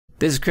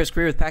This is Chris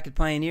Greer with Packet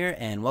Pioneer,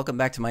 and welcome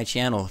back to my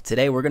channel.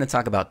 Today we're going to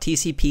talk about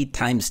TCP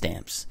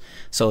timestamps.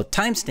 So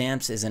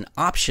timestamps is an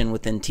option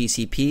within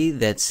TCP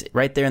that's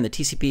right there in the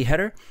TCP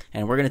header,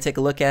 and we're going to take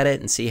a look at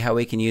it and see how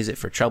we can use it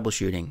for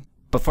troubleshooting.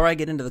 Before I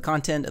get into the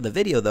content of the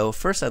video though,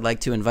 first I'd like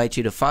to invite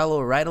you to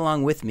follow right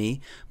along with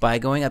me by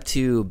going up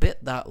to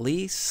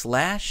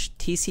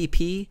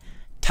bit.ly/TCP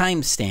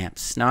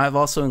timestamps. Now I've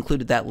also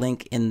included that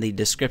link in the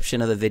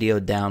description of the video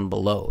down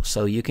below,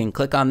 so you can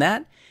click on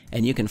that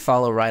and you can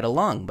follow right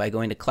along by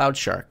going to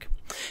Wireshark.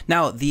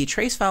 Now, the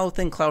trace file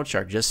within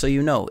Wireshark, just so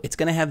you know, it's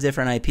going to have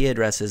different IP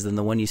addresses than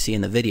the one you see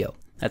in the video.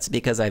 That's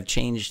because I've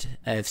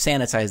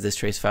sanitized this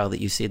trace file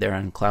that you see there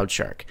on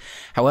Wireshark.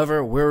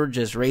 However, we're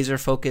just razor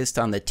focused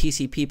on the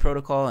TCP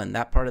protocol and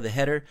that part of the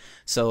header,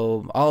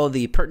 so all of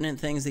the pertinent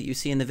things that you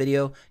see in the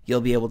video, you'll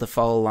be able to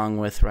follow along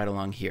with right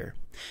along here.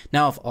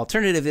 Now,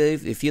 alternatively,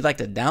 if you'd like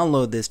to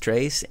download this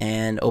trace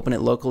and open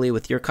it locally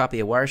with your copy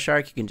of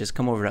Wireshark, you can just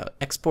come over to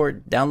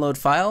Export Download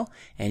File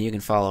and you can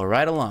follow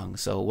right along.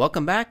 So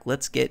welcome back.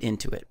 Let's get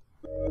into it.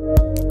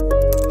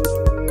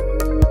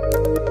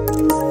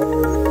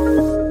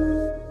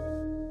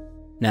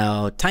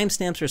 Now,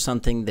 timestamps are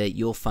something that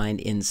you'll find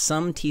in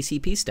some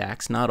TCP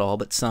stacks, not all,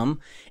 but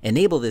some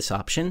enable this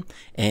option,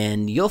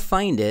 and you'll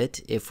find it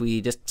if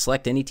we just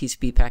select any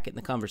TCP packet in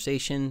the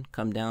conversation,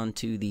 come down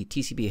to the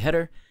TCP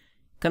header,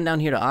 come down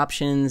here to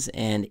options,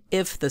 and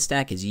if the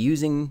stack is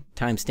using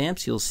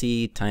timestamps, you'll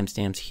see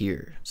timestamps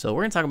here. So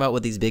we're going to talk about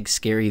what these big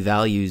scary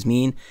values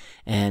mean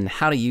and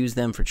how to use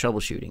them for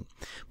troubleshooting.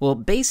 Well,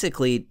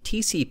 basically,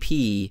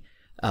 TCP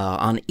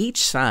on each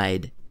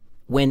side,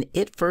 when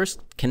it first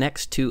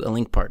connects to a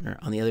link partner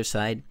on the other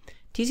side,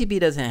 TCP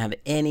doesn't have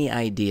any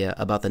idea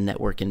about the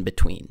network in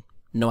between.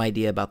 No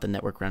idea about the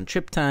network round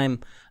trip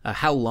time,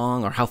 how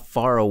long or how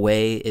far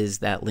away is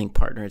that link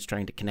partner it's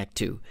trying to connect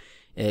to.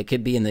 It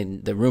could be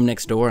in the room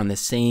next door on the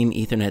same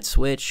Ethernet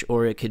switch,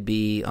 or it could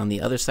be on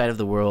the other side of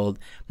the world,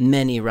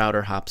 many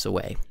router hops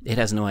away. It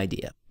has no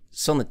idea.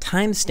 So the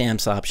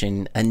timestamps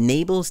option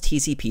enables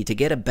TCP to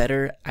get a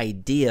better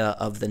idea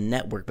of the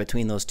network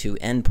between those two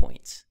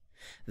endpoints.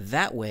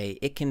 That way,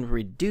 it can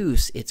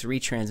reduce its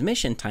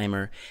retransmission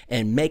timer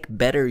and make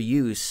better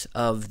use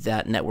of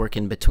that network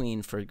in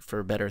between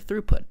for better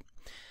throughput.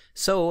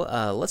 So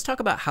let's talk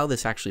about how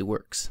this actually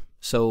works.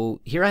 So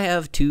here I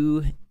have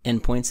two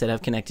endpoints that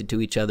have connected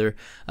to each other.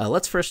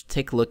 Let's first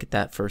take a look at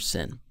that first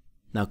SYN.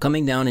 Now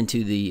coming down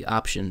into the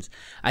options,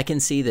 I can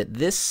see that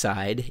this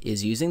side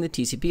is using the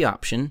TCP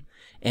option,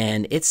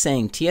 and it's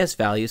saying TS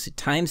value, so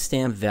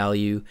timestamp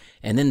value,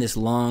 and then this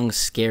long,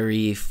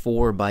 scary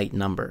 4-byte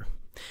number.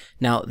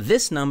 Now,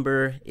 this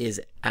number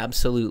is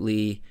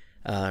absolutely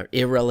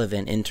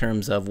irrelevant in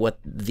terms of what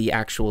the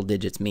actual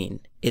digits mean.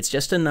 It's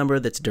just a number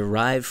that's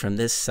derived from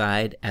this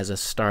side as a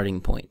starting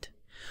point.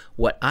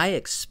 What I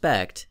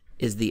expect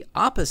is the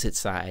opposite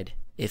side,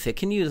 if it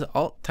can use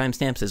alt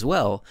timestamps as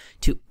well,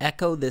 to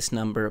echo this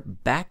number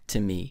back to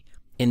me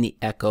in the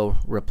echo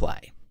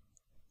reply.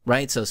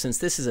 Right? So since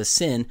this is a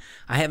SYN,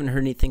 I haven't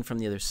heard anything from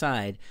the other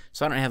side,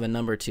 so I don't have a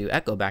number to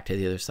echo back to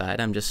the other side.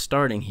 I'm just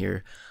starting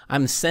here.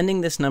 I'm sending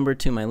this number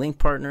to my link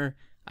partner.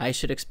 I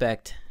should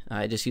expect,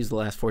 I just used the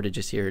last 4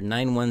 digits here,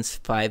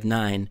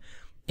 9159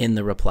 in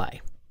the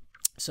reply.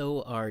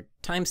 So our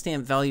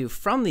timestamp value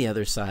from the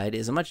other side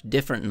is a much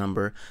different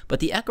number,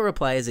 but the echo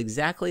reply is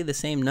exactly the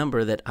same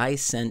number that I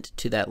sent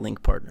to that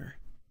link partner.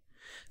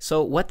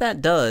 So what that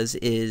does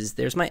is,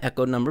 there's my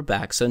echo number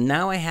back, so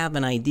now I have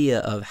an idea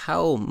of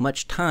how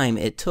much time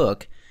it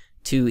took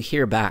to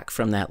hear back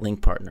from that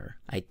link partner.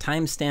 I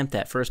timestamped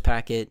that first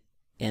packet,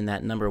 and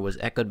that number was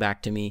echoed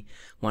back to me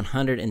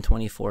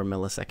 124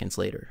 milliseconds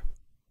later.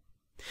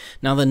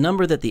 Now the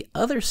number that the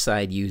other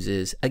side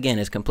uses, again,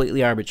 is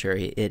completely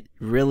arbitrary. It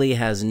really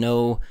has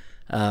no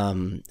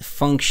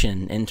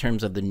function in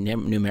terms of the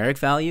numeric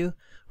value.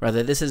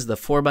 Rather, this is the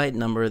 4-byte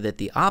number that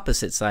the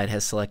opposite side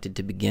has selected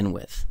to begin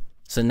with.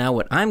 So now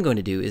what I'm going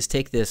to do is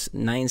take this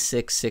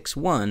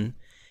 9661,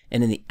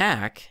 and in the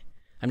ACK,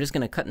 I'm just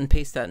going to cut and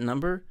paste that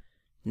number,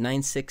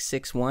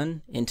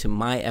 9661, into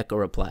my echo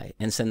reply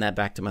and send that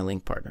back to my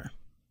link partner.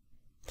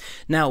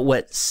 Now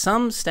what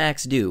some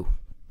stacks do,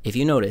 if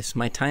you notice,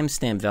 my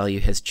timestamp value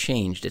has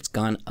changed. It's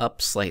gone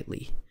up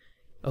slightly.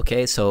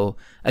 Okay, so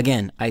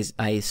again,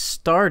 I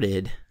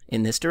started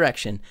in this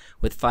direction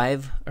with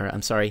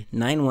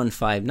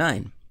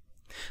 9159.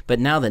 But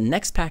now the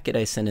next packet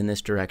I send in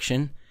this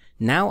direction,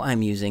 now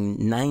I'm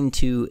using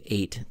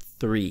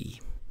 9283.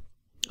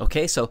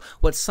 Okay, so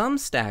what some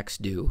stacks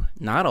do,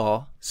 not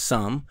all,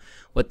 some,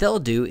 what they'll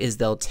do is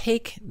they'll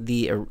take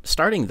the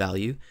starting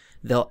value,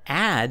 they'll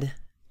add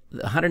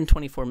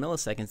 124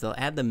 milliseconds, they'll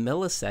add the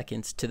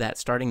milliseconds to that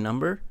starting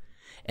number,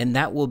 and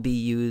that will be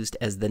used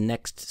as the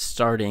next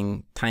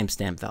starting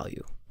timestamp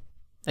value.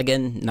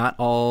 Again, not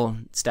all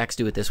stacks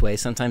do it this way.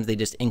 Sometimes they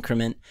just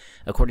increment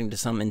according to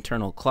some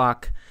internal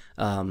clock.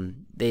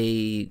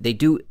 They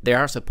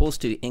are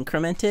supposed to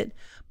increment it,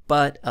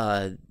 but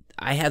I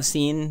have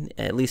seen,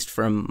 at least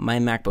from my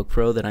MacBook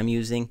Pro that I'm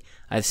using,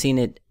 I've seen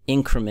it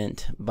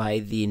increment by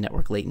the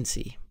network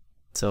latency.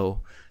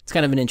 So it's It's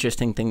kind of an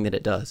interesting thing that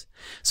it does.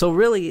 So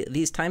really,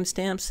 these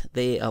timestamps,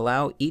 they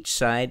allow each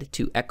side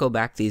to echo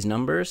back these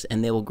numbers,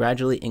 and they will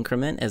gradually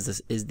increment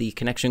as the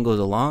connection goes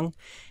along.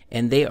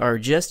 And they are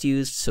just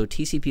used so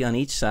TCP on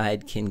each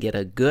side can get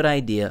a good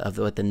idea of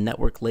what the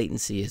network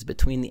latency is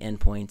between the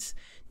endpoints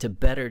to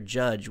better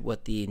judge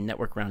what the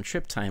network round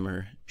trip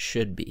timer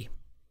should be.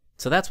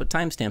 So that's what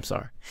timestamps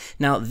are.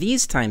 Now,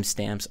 these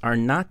timestamps are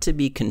not to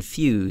be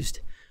confused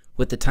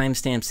with the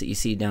timestamps that you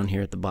see down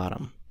here at the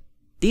bottom.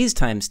 These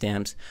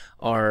timestamps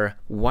are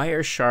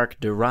Wireshark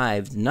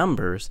derived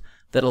numbers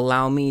that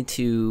allow me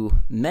to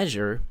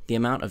measure the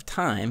amount of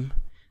time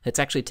that's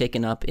actually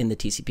taken up in the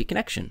TCP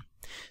connection.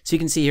 So you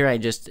can see here I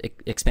just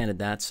expanded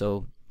that,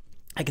 so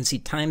I can see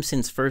time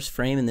since first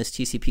frame in this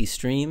TCP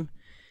stream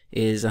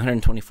is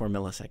 124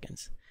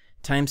 milliseconds.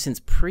 Time since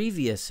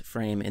previous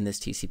frame in this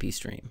TCP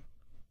stream,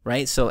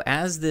 right? So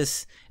as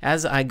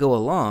I go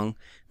along,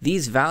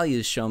 these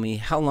values show me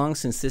how long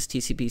since this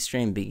TCP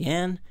stream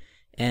began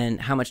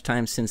and how much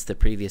time since the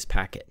previous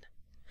packet.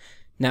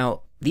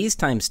 Now, these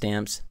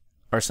timestamps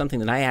are something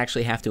that I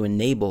actually have to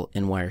enable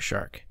in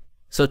Wireshark.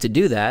 So to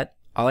do that,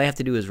 all I have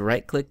to do is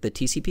right-click the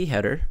TCP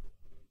header,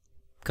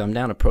 come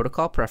down to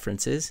Protocol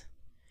Preferences,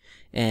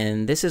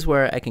 and this is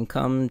where I can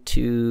come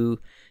to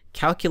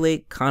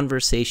Calculate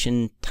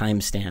Conversation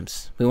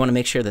Timestamps. We want to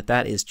make sure that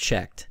that is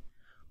checked.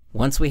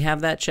 Once we have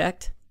that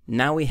checked,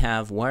 now we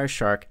have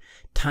Wireshark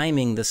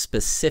timing the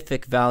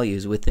specific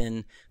values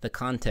within the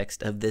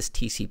context of this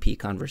TCP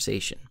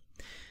conversation.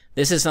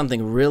 This is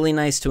something really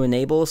nice to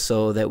enable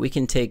so that we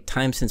can take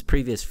time since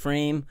previous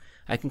frame.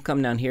 I can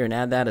come down here and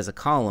add that as a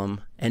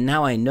column, and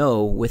now I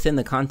know within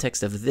the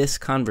context of this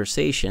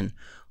conversation,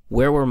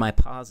 where were my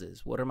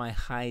pauses? What are my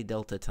high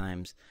delta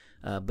times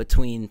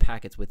between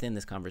packets within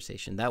this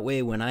conversation? That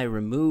way, when I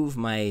remove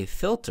my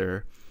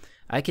filter,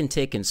 I can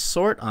take and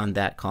sort on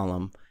that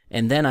column,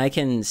 and then I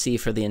can see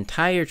for the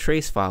entire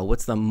trace file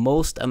what's the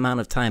most amount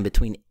of time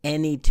between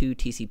any two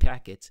TCP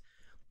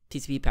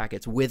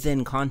packets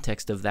within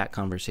context of that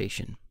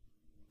conversation.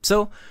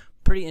 So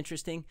pretty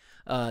interesting.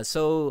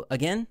 So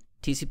again,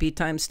 TCP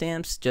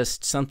timestamps,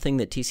 just something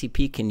that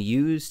TCP can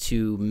use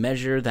to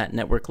measure that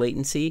network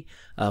latency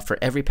for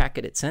every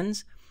packet it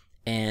sends.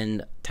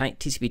 And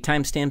TCP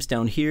timestamps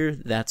down here,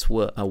 that's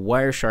what a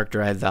Wireshark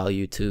derived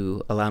value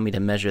to allow me to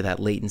measure that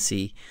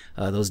latency,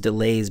 those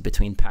delays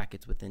between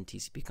packets within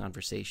TCP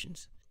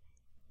conversations.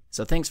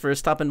 So thanks for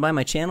stopping by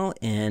my channel,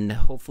 and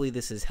hopefully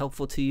this is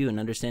helpful to you in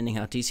understanding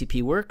how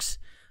TCP works.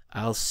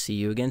 I'll see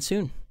you again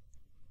soon.